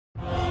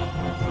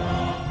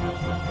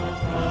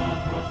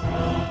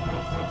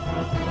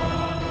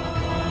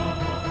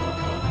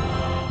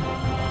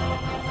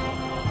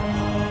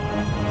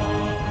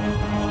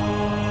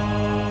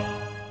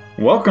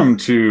Welcome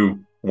to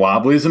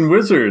Wobblies and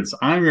Wizards.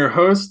 I'm your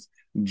host,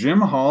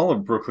 Jim Hall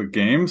of Brooklyn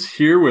Games,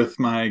 here with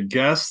my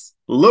guest,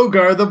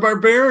 Logar the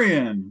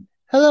Barbarian.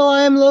 Hello,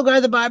 I am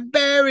Logar the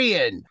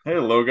Barbarian. Hey,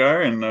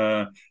 Logar,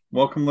 and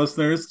welcome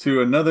listeners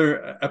to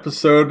another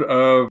episode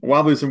of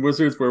Wobblies and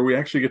Wizards, where we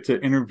actually get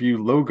to interview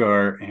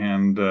Logar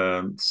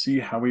and see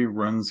how he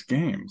runs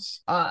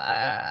games.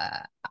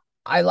 I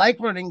like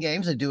running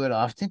games. I do it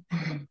often.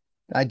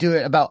 I do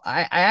it about.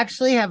 I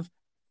actually have.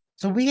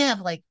 So we have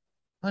like,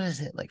 what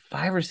is it? Like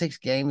 5 or 6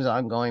 games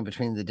ongoing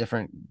between the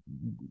different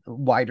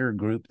wider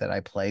group that I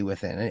play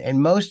within, and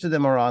most of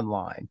them are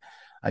online.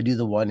 I do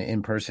the one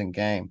in-person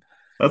game.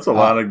 That's a Uh,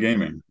 lot of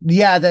gaming.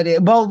 yeah, that is.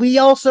 Well, we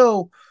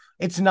also.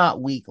 It's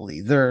not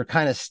weekly. They're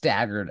kind of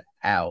staggered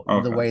out the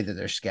Okay. way that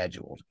they're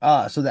scheduled.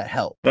 So that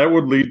helps. That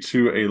would lead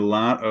to a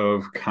lot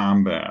of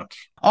combat.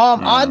 Uh,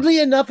 Oddly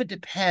enough, it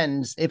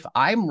depends. If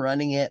I'm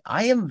running it,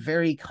 I am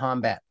very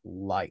combat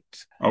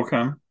light, okay.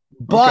 Okay.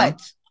 but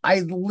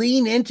I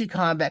lean into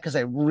combat because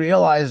I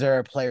realize there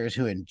are players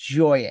who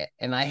enjoy it,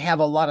 and I have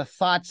a lot of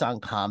thoughts on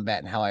combat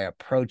and how I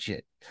approach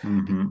it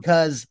Mm-hmm.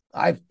 because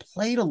I've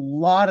played a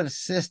lot of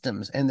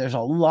systems, and there's a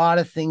lot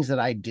of things that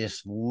I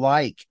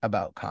dislike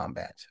about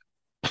combat.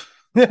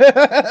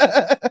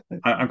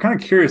 I'm kind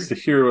of curious to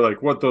hear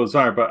like what those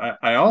are, but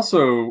I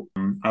also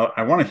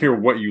I want to hear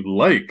what you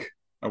like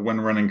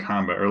when running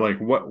combat or like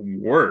what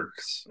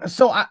works.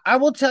 So I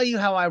will tell you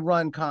how I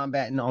run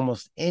combat in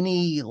almost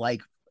any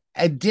like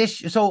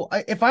addition. So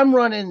if I'm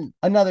running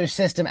another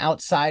system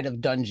outside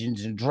of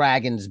Dungeons and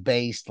Dragons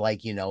based,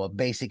 like a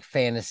basic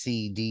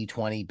fantasy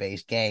D20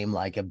 based game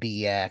like a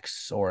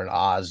BX or an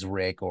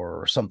Osric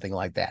or something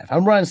like that. If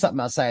I'm running something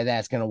outside of that,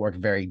 it's going to work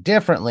very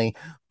differently.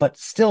 But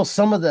still,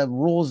 some of the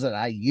rules that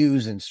I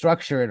use and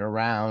structure it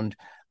around,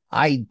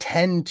 I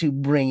tend to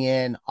bring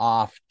in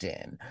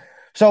often.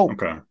 So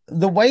Okay.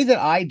 the way that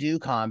I do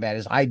combat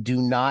is I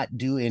do not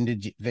do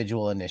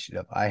individual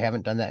initiative. I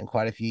haven't done that in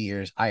quite a few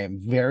years. I am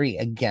very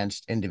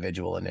against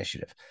individual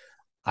initiative.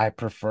 I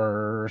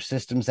prefer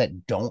systems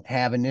that don't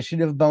have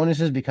initiative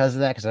bonuses because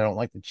of that, because I don't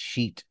like to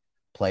cheat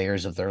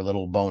players of their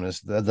little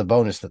bonus, the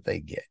bonus that they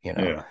get.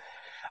 Yeah.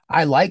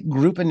 I like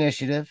group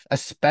initiative,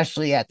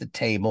 especially at the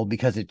table,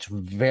 because it's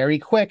very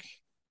quick.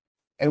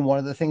 And one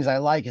of the things I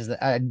like is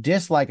that I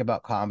dislike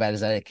about combat is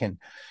that it can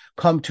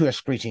come to a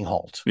screeching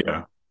halt.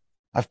 Yeah.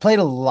 I've played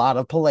a lot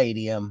of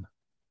Palladium,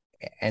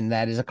 and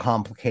that is a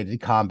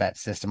complicated combat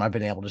system. I've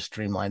been able to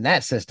streamline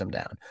that system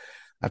down.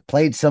 I've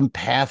played some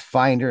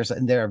Pathfinders,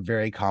 and they're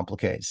very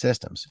complicated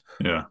systems.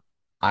 Yeah.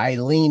 I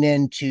lean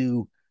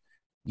into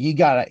we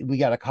got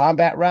a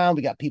combat round.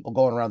 We got people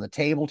going around the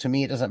table. To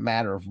me, it doesn't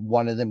matter if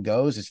one of them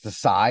goes. It's the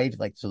side,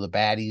 like so the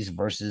baddies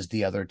versus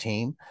the other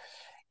team.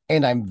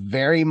 And I'm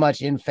very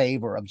much in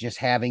favor of just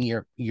having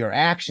your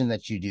action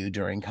that you do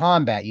during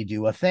combat. You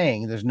do a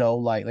thing. There's no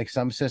like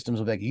some systems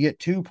will be like you get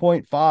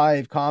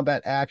 2.5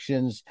 combat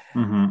actions.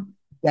 Mm-hmm.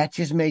 That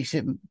just makes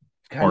it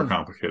kind More of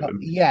complicated.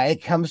 yeah,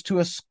 it comes to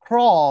a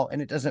scrawl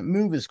and it doesn't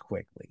move as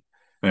quickly.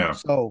 Yeah.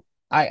 So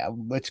I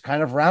it's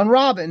kind of round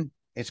robin.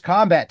 It's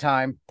combat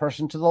time.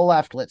 Person to the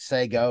left, let's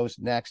say, goes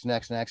next,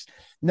 next, next.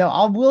 No,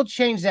 I will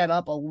change that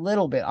up a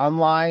little bit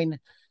online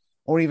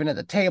or even at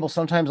the table.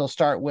 Sometimes I'll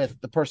start with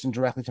the person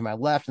directly to my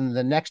left, and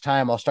the next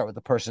time I'll start with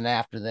the person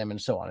after them,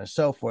 and so on and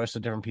so forth.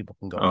 So different people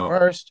can go Oh.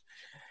 first.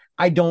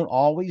 I don't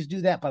always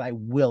do that, but I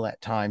will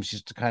at times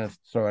just to kind of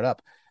throw it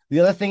up.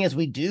 The other thing is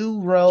we do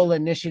roll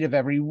initiative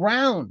every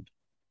round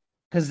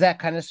because that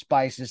kind of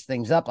spices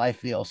things up, I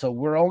feel. So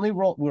we're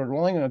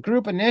rolling a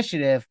group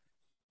initiative,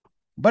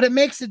 but it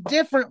makes a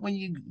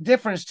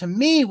difference to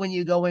me when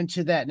you go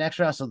into that next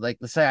round. So like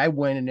let's say I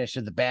win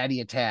initiative, the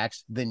baddie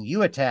attacks, then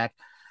you attack.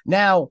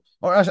 Now,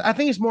 or I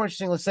think it's more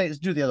interesting. Let's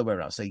do the other way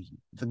around. So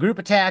the group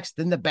attacks,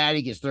 then the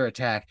baddie gets their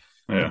attack.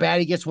 The Yeah.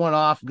 baddie gets one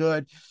off.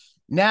 Good.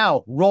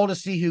 Now roll to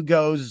see who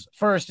goes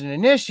first in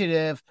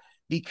initiative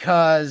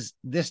because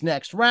this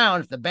next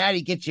round, if the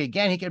baddie gets you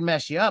again, he can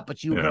mess you up.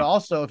 But you could Yeah.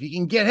 also, if you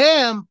can get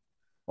him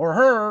or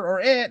her or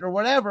it or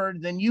whatever,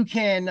 then you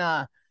can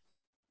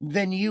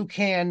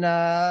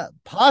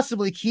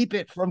possibly keep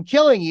it from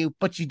killing you,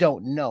 but you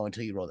don't know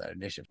until you roll that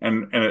initiative.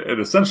 And it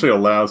essentially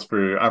allows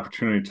for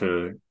opportunity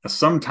to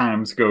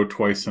sometimes go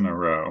twice in a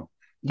row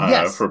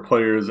Yes, for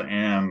players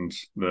and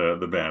the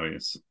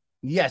baddies.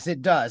 yes,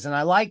 it does, and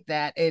I like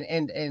that,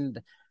 and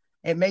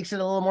it makes it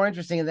a little more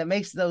interesting, and that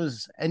makes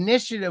those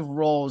initiative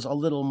rolls a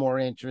little more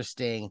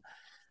interesting.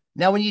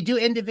 Now, when you do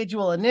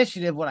individual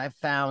initiative, what I've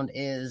found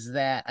is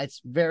that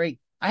it's very.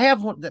 I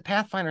have one that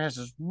Pathfinder has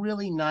this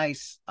really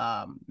nice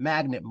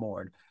magnet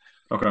board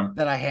Okay.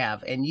 that I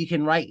have, and you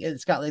can write.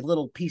 It's got like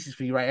little pieces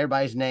for you, write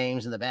everybody's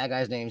names and the bad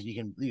guys' names.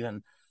 You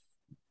can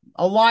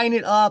align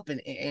it up, and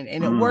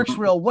it works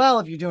Mm-hmm. real well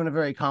if you're doing a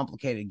very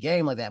complicated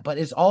game like that. But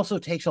it also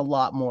takes a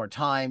lot more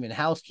time and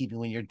housekeeping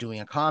when you're doing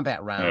a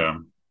combat round. Yeah.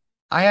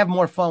 I have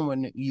more fun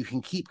when you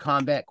can keep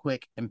combat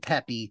quick and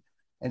peppy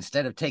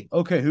instead of take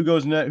okay, who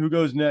goes next, who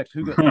goes next,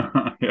 who goes.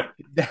 Yeah.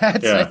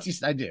 That's Yeah.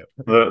 just I do.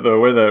 The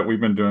way that we've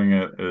been doing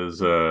it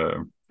is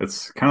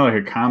it's kind of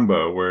like a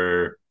combo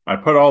where I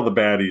put all the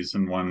baddies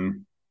in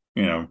one,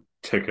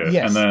 ticket, and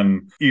Yes.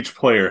 then each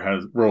player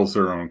has rolls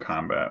their own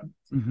combat.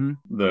 Hmm.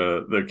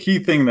 The key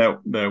thing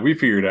that we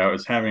figured out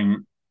is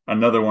having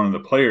another one of the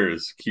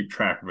players keep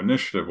track of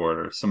initiative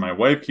order. So my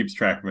wife keeps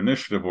track of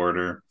initiative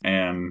order,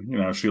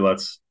 and she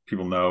lets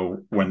people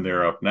know when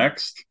they're up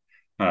next,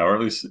 or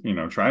at least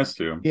tries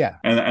to. Yeah.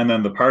 And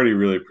then the party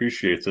really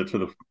appreciates it to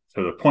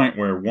the point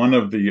where one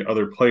of the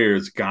other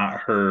players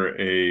got her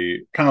a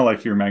kind of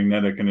like your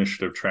magnetic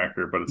initiative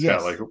tracker, but it's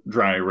got like Yes.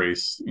 dry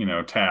erase,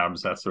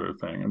 tabs, that sort of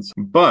thing.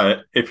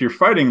 But if you're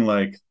fighting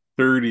like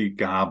 30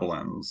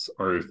 goblins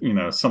or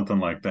something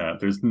like that,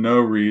 there's no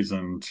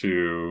reason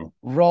to.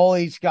 Roll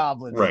each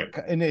goblin's Right.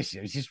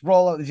 initiative. Just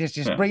roll it. Just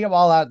Yeah. bring them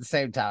all out at the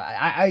same time.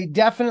 I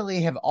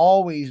definitely have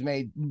always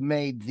made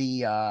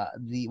the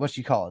what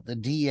you call it, the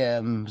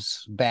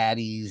DMs,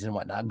 baddies, and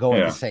whatnot go at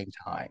the Yeah. same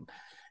time,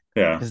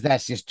 Yeah. because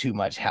that's just too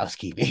much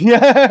housekeeping.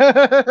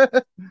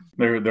 That's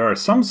There are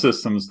some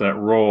systems that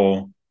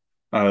roll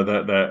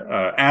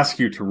that ask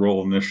you to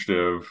roll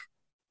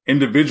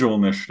individual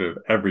initiative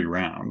every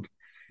round,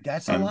 a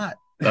and lot.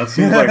 that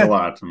seems like a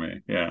lot to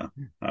me. Yeah,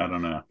 I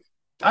don't know.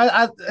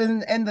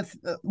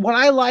 What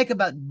I like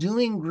about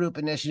doing group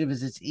initiative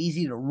is it's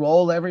easy to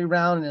roll every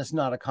round, and it's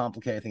not a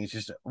complicated thing. It's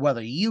just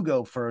whether you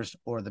go first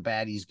or the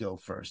baddies go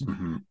first.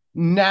 Mm-hmm.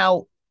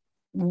 Now,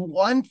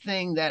 one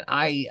thing that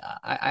I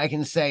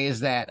can say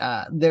is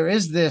that there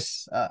is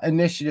this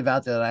initiative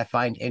out there that I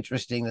find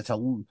interesting. That's a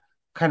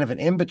kind of an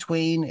in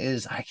between.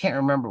 Is I can't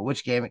remember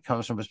which game it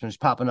comes from, but it's been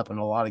popping up in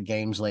a lot of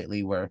games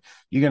lately where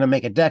you're going to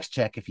make a dex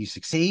check. If you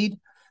succeed,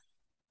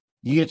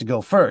 you get to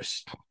go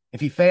first.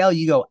 If you fail,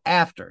 you go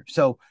after.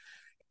 So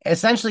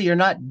essentially, you're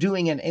not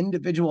doing an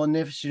individual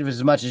initiative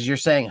as much as you're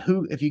saying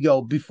who, if you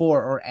go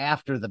before or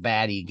after the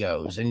baddie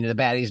goes, and the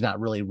baddie's not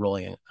really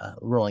rolling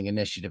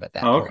initiative at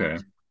that Oh, point. okay,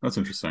 that's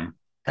interesting.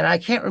 And I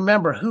can't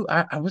remember who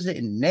I was it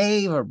in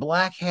Knave or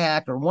Black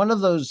Hack or one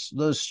of those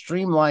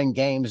streamlined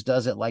games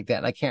does it like that.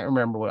 And I can't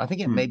remember what. I think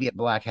it may be a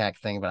Black Hack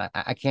thing, but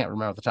I can't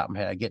remember off the top of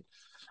my head.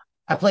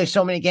 I play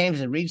so many games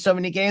and read so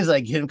many games, I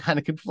get them kind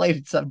of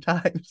conflated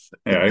sometimes.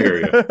 Yeah, I hear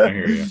you. I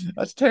hear you.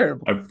 That's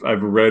terrible.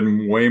 I've read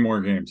way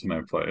more games than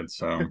I've played,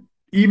 so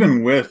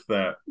even with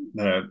that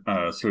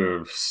sort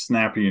of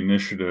snappy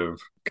initiative,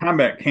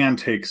 combat can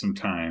take some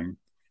time.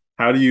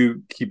 How do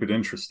you keep it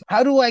interesting?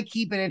 How do I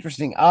keep it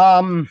interesting?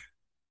 How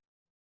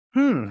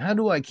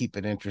do I keep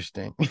it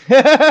interesting?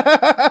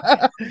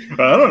 I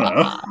don't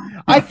know.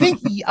 I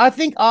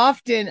think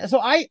often, so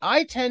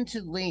I tend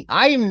to lean.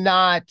 I am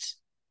not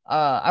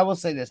I will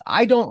say this.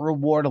 I don't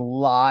reward a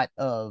lot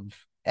of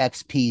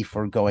XP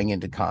for going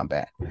into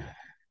combat,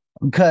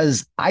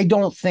 because I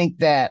don't think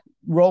that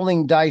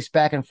rolling dice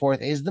back and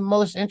forth is the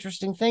most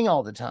interesting thing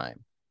all the time.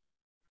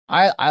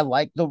 I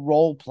like the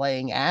role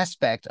playing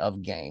aspect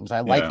of games.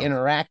 I like Yeah.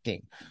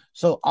 interacting.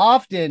 So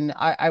often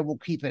I will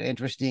keep it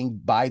interesting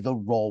by the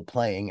role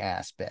playing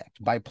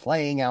aspect, by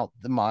playing out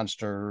the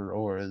monster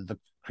or the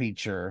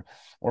creature,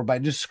 or by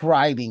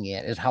describing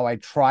it is how I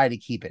try to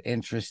keep it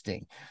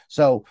interesting.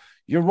 So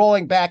you're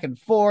rolling back and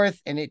forth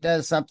and it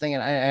does something,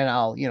 and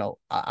I'll,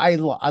 I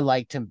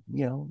like to,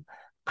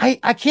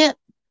 I can't,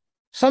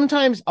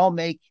 sometimes I'll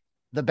make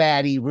the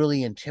baddie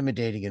really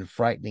intimidating and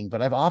frightening,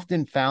 but I've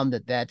often found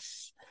that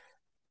that's,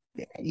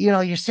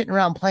 you're sitting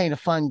around playing a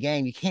fun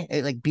game. You can't,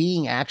 like,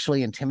 being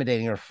actually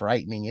intimidating or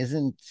frightening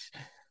isn't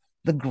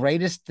the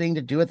greatest thing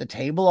to do at the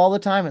table all the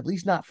time, at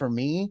least not for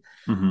me.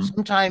 Mm-hmm.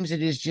 Sometimes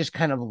it is just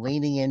kind of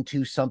leaning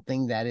into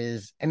something that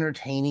is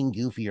entertaining,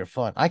 goofy, or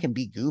fun. I can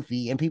be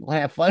goofy and people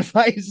have fun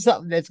fighting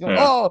something that's going,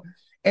 Yeah. oh,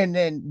 and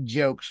then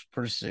jokes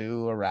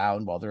pursue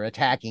around while they're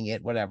attacking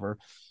it, whatever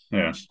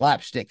Yeah.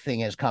 slapstick thing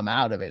has come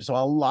out of it. So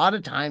a lot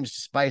of times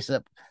to spice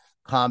up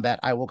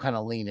combat, I will kind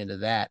of lean into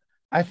that.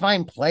 I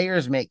find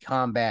players make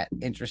combat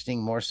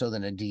interesting more so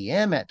than a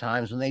DM at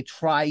times when they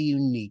try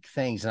unique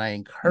things, and I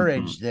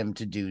encourage them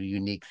to do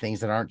unique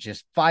things that aren't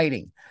just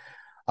fighting,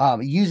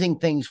 using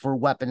things for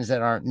weapons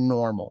that aren't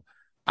normal.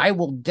 I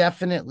will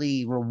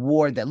definitely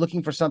reward that,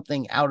 looking for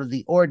something out of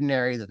the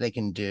ordinary that they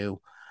can do.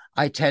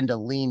 I tend to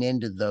lean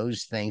into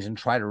those things and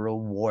try to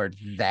reward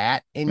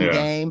that in Yeah.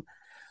 game.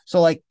 So,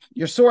 like,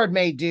 your sword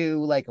may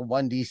do like a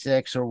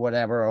 1d6 or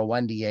whatever, or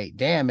 1d8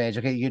 damage.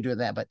 Okay, you can do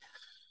that, but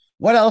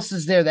what else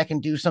is there that can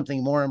do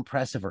something more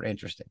impressive or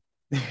interesting?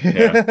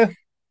 Yeah.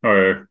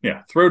 Or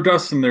throw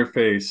dust in their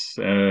face,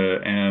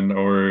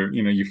 or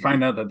you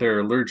find out that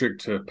they're allergic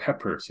to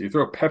pepper, so you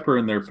throw pepper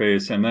in their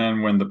face, and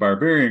then when the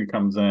barbarian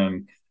comes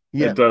in,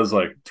 Yeah. it does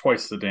like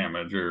twice the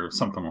damage or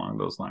something along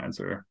those lines.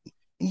 Or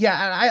Yeah,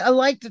 I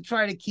like to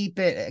try to keep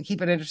it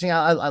interesting.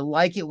 I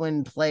like it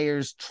when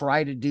players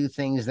try to do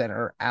things that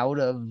are out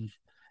of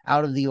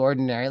the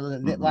ordinary.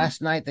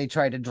 Last night they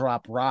tried to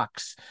drop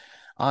rocks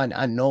on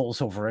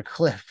gnolls over a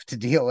cliff to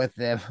deal with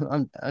them.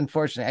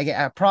 Unfortunately,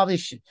 I probably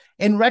should,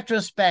 in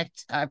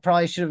retrospect, I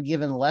probably should have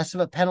given less of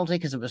a penalty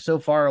because it was so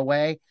far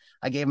away.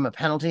 I gave him a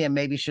penalty and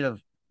maybe should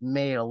have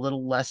made it a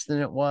little less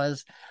than it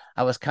was.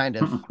 I was kind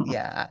of,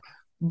 yeah.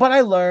 But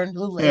I learned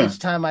Yeah. each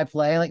time I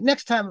play, like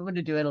next time I'm going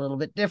to do it a little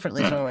bit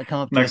differently. Yeah. So I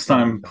come up to a Next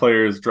killing. time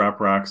players drop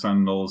rocks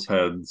on Null's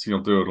heads, you'll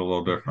do it a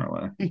little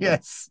differently.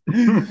 Yes.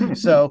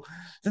 So,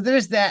 so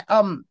there's that.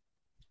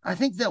 I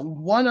think that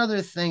one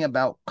other thing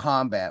about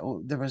combat,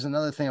 there was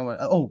another thing I want.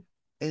 Oh,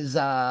 is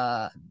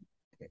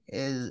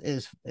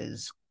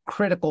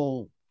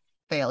critical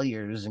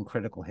failures and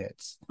critical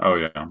hits. Oh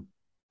yeah.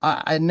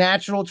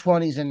 Natural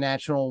 20s and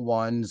natural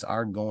ones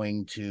are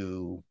going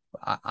to.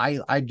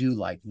 I do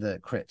like the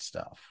crit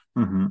stuff.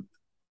 Mm-hmm.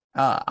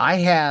 I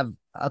have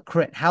a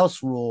crit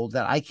house rule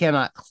that I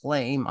cannot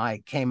claim I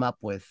came up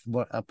with.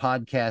 What a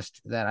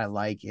podcast that I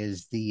like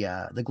is the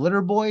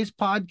Glitter Boys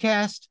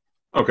podcast,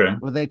 Okay.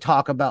 where they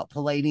talk about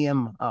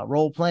Palladium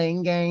role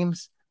playing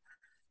games.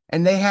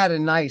 And they had a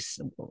nice,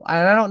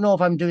 I don't know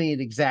if I'm doing it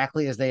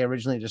exactly as they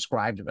originally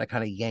described it, but I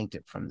kind of yanked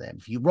it from them.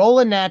 If you roll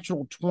a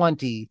natural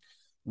 20,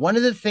 one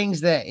of the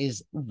things that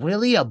is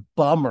really a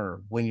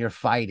bummer when you're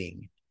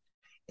fighting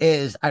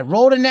is I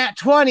rolled a nat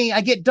 20, I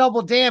get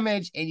double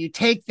damage, and you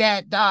take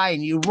that die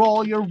and you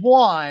roll your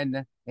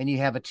 1 and you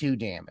have a 2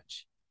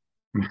 damage.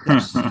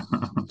 That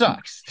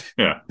sucks.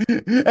 Yeah.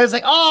 It's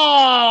like,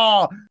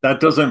 oh, that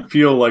doesn't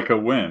feel like a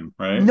win,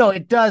 right? no,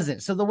 it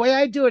doesn't. So the way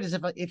I do it is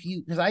if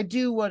you, because I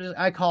do what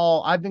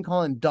I've been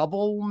calling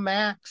double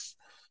max.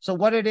 So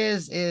what it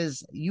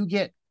is you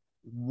get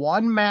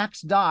 1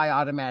 max die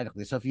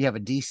automatically. So if you have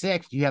a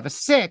D6, you have a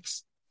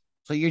 6.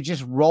 So you're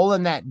just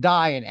rolling that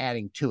die and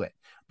adding to it.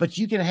 But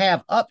you can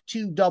have up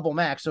to double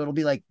max. So it'll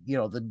be like,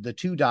 the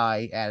 2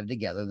 die added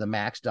together, the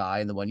max die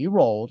and the one you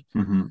rolled,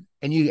 mm-hmm.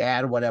 and you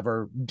add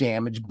whatever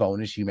damage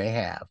bonus you may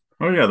have.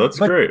 Oh yeah, that's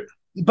great.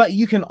 But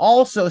you can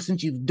also,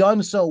 since you've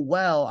done so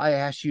well, I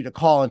asked you to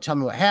call and tell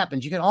me what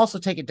happens. You can also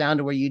take it down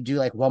to where you do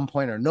like 1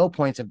 point or no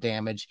points of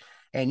damage,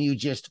 and you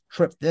just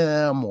trip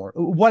them or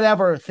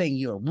whatever thing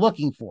you're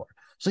looking for.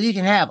 So you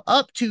can have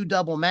up to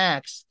double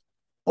max,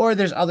 or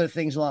there's other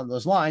things along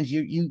those lines.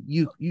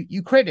 You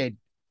critted.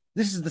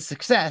 This is the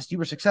success. You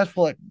were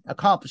successful at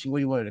accomplishing what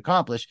you wanted to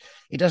accomplish.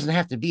 It doesn't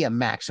have to be a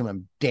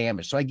maximum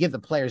damage. So I give the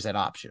players that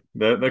option.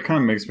 That kind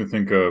of makes me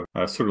think of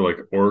sort of like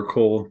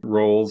Oracle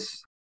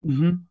rolls.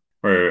 Mm-hmm.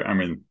 Where, I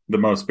mean, the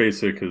most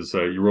basic is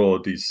you roll a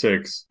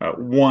d6.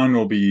 1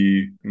 will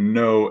be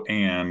no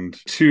and,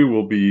 2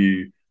 will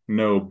be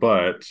no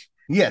but.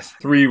 Yes.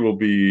 3 will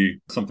be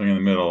something in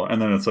the middle. And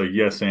then it's like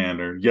yes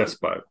and or yes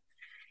but.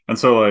 And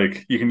so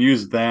like you can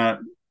use that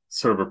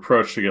sort of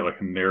approach to get like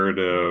a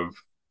narrative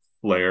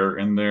flair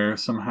in there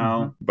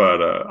somehow. Mm-hmm.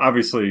 But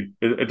obviously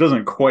it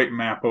doesn't quite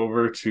map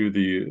over to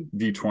the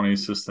D20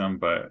 system,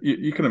 but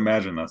you can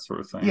imagine that sort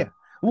of thing. Yeah.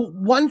 Well,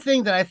 one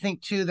thing that I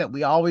think too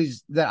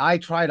that I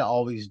try to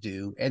always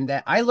do, and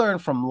that I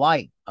learned from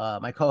Light,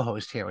 my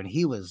co-host here, when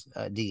he was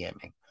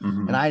DMing,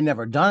 mm-hmm. and I had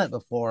never done it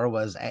before,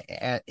 was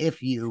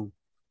if you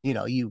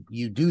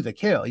do the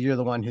kill, you're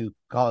the one who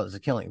calls the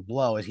killing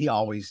blow, as he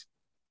always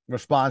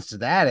responds to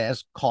that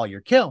as call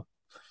your kill.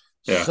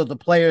 Yeah. So the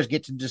players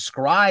get to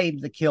describe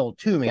the kill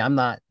to me. I'm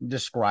not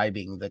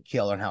describing the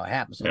kill and how it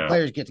happens. So the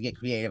players get to get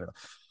creative.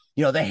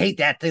 They hate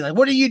that thing. Like,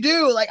 what do you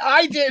do? Like,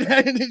 I did.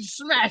 and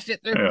smash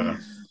it through. Yeah.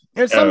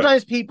 And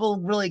sometimes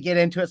people really get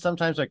into it.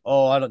 Sometimes like,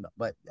 oh, I don't know.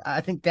 But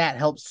I think that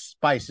helps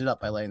spice it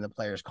up by letting the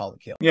players call the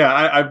kill. Yeah,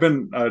 I've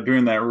been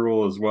doing that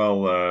rule as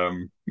well,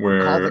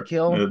 where call the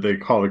kill? They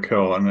call the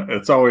kill. And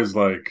it's always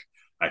like,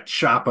 I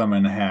chop them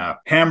in half.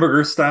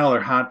 Hamburger style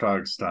or hot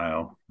dog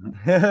style.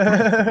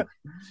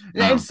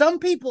 And some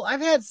people,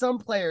 I've had some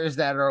players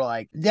that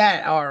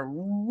are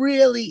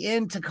really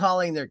into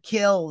calling their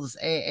kills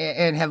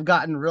and have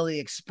gotten really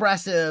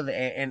expressive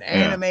and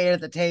animated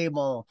at the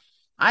table.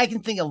 I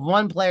can think of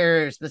one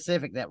player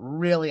specific that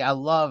really I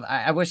love.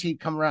 I wish he'd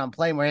come around and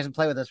play more. He hasn't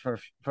played with us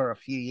for a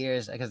few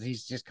years because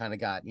he's just kind of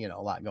got a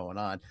lot going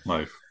on.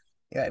 Life.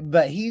 Yeah,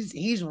 but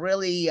he's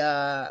really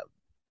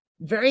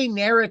very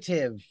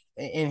narrative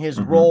in his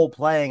role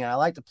playing. And I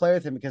like to play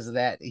with him because of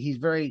that. He's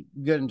very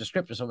good and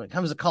descriptive. So when it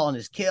comes to calling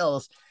his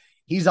kills,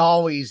 he's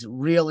always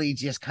really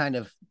just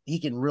he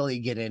can really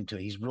get into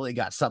it. He's really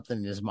got something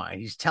in his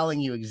mind. He's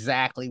telling you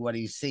exactly what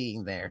he's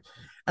seeing there.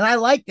 And I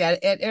like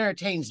that. It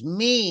entertains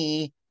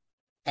me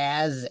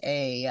as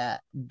a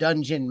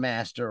dungeon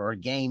master or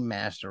game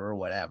master or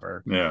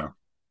whatever. Yeah.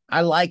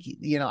 I like,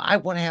 I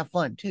want to have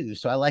fun too.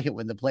 So I like it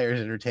when the players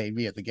entertain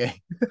me at the game.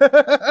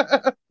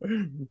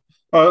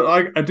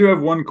 I do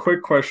have one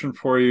quick question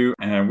for you,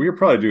 and we could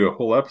probably do a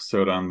whole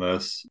episode on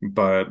this,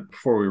 but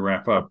before we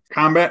wrap up,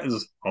 combat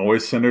is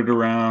always centered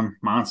around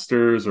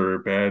monsters or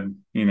bad,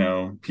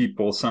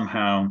 people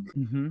somehow.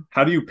 Mm-hmm.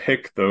 How do you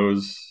pick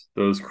those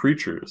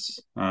creatures?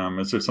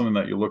 Is there something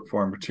that you look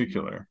for in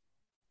particular?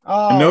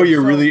 I know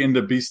you're really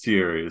into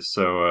bestiaries,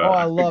 so...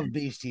 I love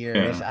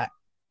bestiaries. Yeah.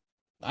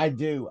 I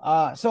do.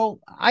 So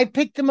I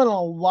picked them in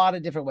a lot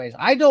of different ways.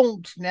 I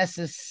don't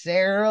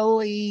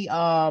necessarily,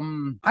 I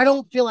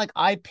don't feel like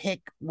I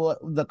pick what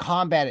the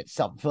combat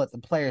itself. I feel like the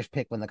players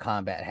pick when the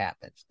combat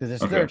happens because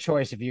it's their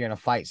choice if you're going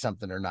to fight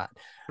something or not.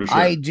 Sure.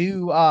 I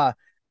do.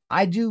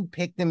 I do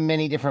pick them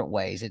many different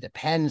ways. It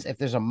depends. If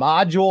there's a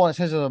module and it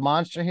says there's a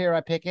monster here,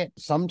 I pick it.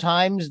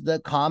 Sometimes the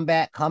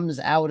combat comes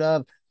out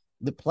of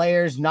the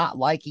players not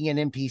liking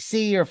an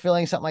NPC or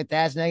feeling something like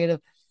that's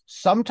negative.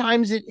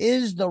 Sometimes it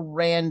is the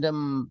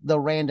random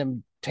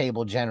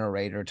table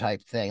generator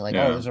type thing. Like, oh,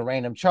 Yeah. there's a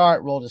random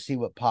chart, roll to see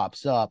what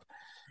pops up.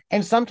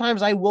 And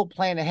sometimes I will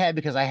plan ahead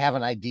because I have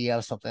an idea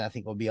of something I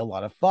think will be a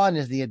lot of fun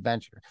is the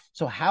adventure.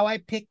 So how I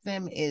pick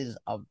them is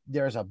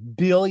there's a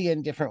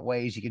billion different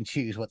ways you can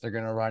choose what they're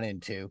going to run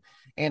into.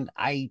 And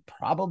I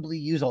probably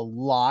use a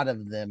lot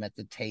of them at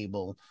the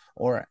table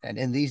and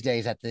in these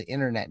days at the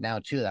internet now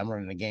too. I'm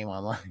running a game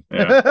online.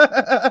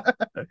 Yeah.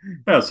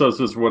 Yeah. So it's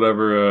just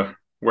wherever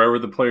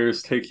the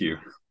players take you,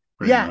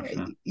 pretty Yeah, much.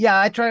 Yeah. yeah.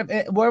 I try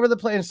wherever the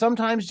play, and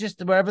sometimes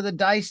just wherever the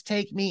dice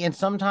take me, and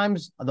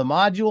sometimes the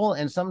module,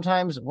 and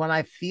sometimes when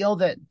I feel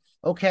that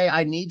okay,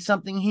 I need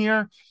something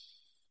here,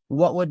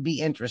 what would be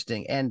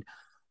interesting? And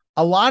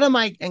a lot of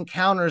my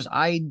encounters,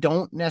 I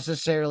don't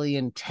necessarily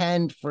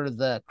intend for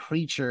the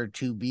creature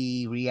to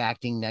be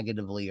reacting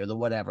negatively or the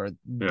whatever,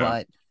 Yeah.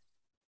 but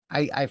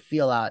I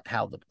feel out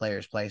how the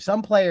players play.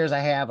 Some players I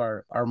have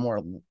are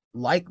more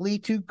likely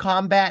to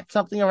combat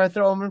something if I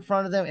throw them in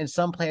front of them, and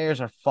some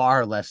players are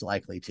far less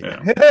likely Yeah.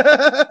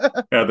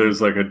 to. Yeah. There's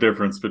like a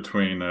difference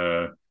between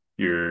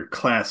your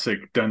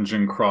classic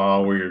dungeon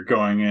crawl where you're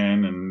going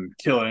in and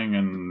killing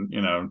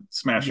and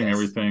smashing Yes.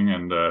 everything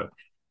and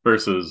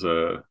versus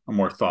a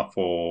more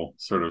thoughtful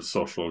sort of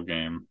social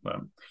game.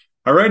 But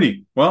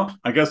alrighty, well,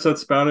 I guess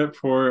that's about it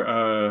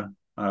for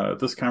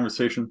this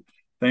conversation.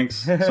 Thanks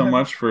so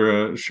much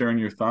for sharing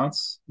your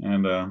thoughts,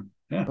 and yeah,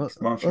 well,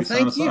 why don't well, you sign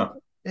thank us you. off?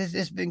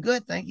 It's been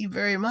good. Thank you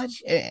very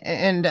much.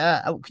 And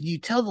could you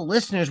tell the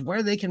listeners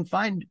where they can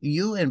find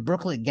you and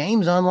Brooklet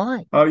Games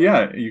online? Oh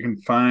yeah, you can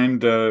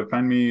find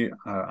me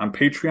on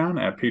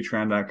Patreon at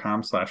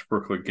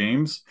patreon.com/Brooklet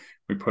Games.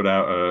 We put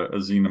out a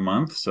zine a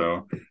month,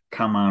 so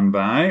come on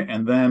by.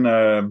 And then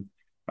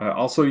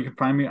also you can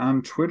find me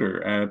on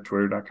Twitter at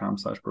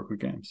twitter.com/Brooklet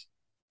Games.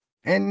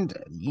 And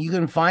you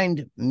can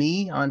find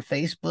me on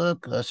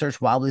Facebook.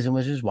 Search Wobblies and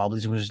Wizards.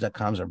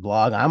 Wobbliesandwizards.com is our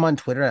blog. I'm on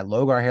Twitter at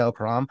Logar Hale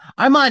Crom.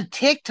 I'm on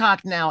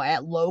TikTok now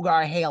at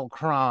Logar Hale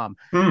Crom.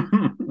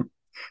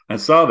 I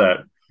saw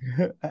that.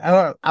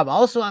 I'm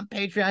also on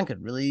Patreon.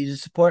 Could really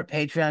use support.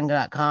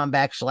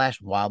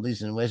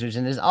 Patreon.com/Wobblies and Wizards.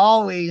 And as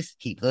always,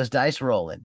 keep those dice rolling.